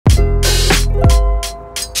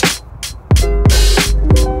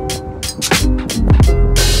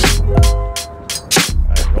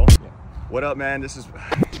up, man? This is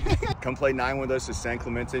come play 9 with us at San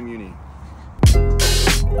Climente Muni.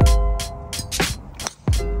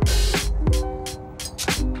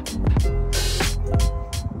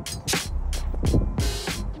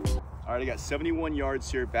 All right, I got 71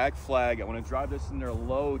 yards here, back flag. I want to drive this in there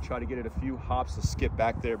low, try to get it a few hops to skip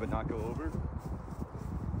back there, but not go over.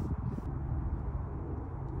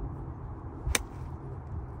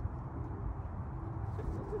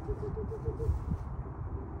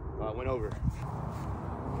 Went over.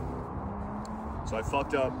 So I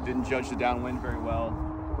fucked up, didn't judge the downwind very well.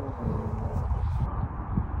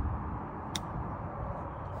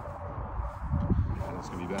 Yeah, that's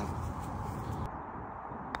gonna be bad.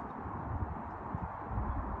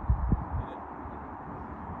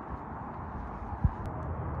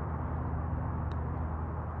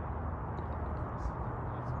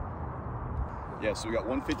 Yeah, so we got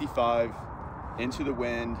 155 into the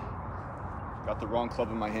wind. Got the wrong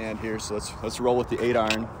club in my hand here, so let's roll with the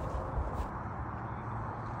 8-iron.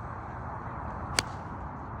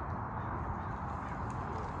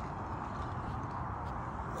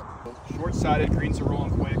 Short-sided, greens are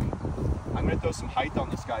rolling quick. I'm gonna throw some height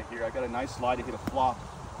on this guy here. I got a nice lie to hit a flop.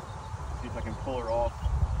 See if I can pull her off.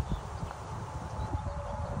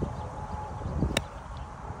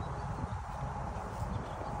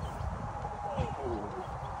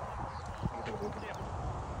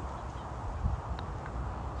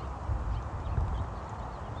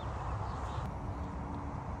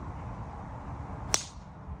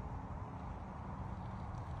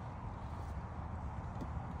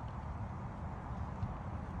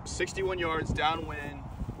 .61 yards downwind,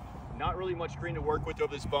 not really much green to work with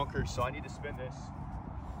over this bunker, so I need to spin this.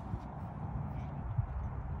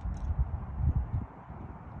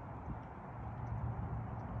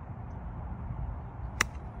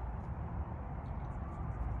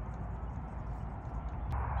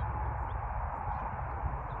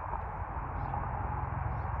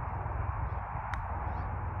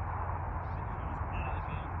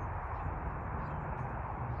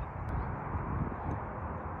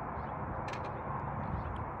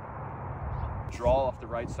 Draw off the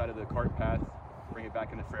right side of the cart path, bring it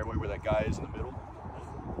back in the fairway where that guy is in the middle.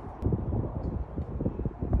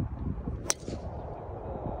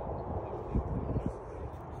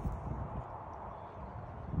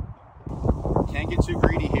 Can't get too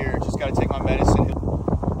greedy here, just got to take my medicine.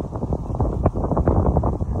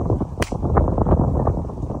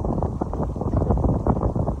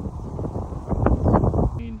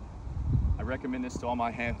 I recommend this to all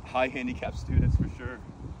my high handicap students for sure.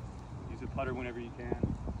 Use a putter whenever you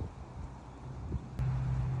can.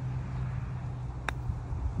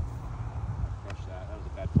 Crush that. That was a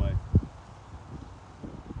bad play.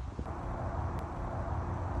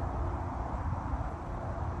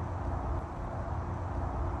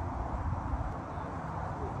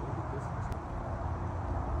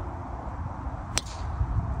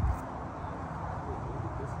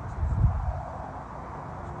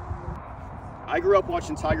 I grew up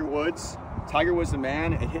watching Tiger Woods. Tiger was the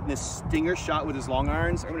man at hitting this stinger shot with his long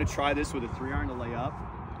irons. I'm going to try this with a 3-iron to lay up.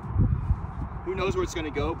 Who knows where it's going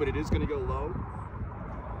to go, but it is going to go low.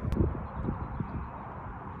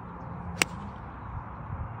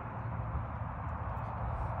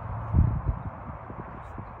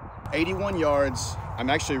 .81 yards. I'm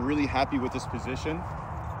actually really happy with this position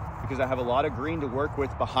because I have a lot of green to work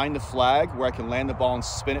with behind the flag where I can land the ball and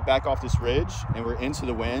spin it back off this ridge, and we're into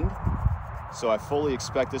the wind. So I fully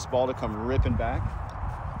expect this ball to come ripping back.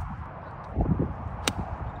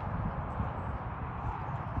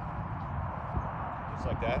 Just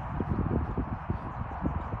like that.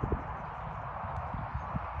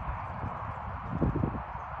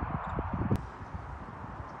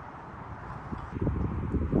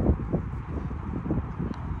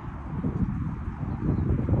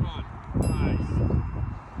 Come on. Nice.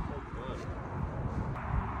 So good.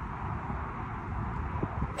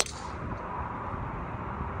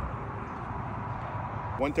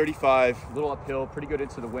 135, a little uphill, pretty good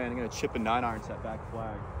into the wind. I'm going to chip a 9-iron to that back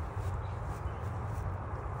flag.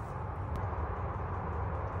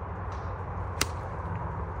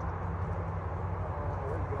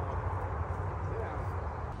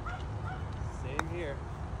 Same here.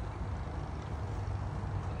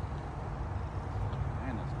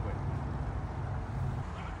 Man, that's quick.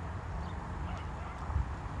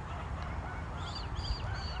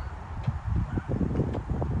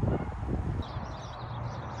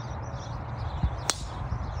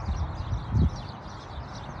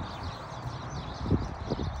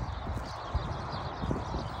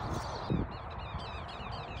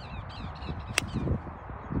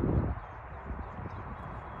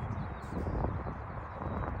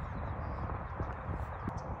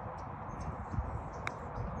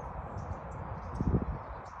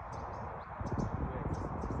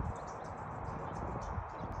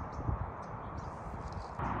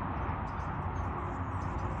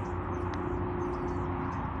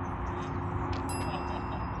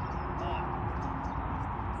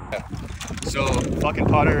 So fucking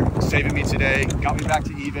putter saving me today, got me back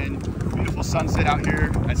to even. Beautiful sunset out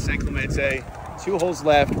here at San Climente. 2 holes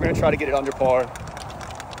left. We're gonna try to get it under par.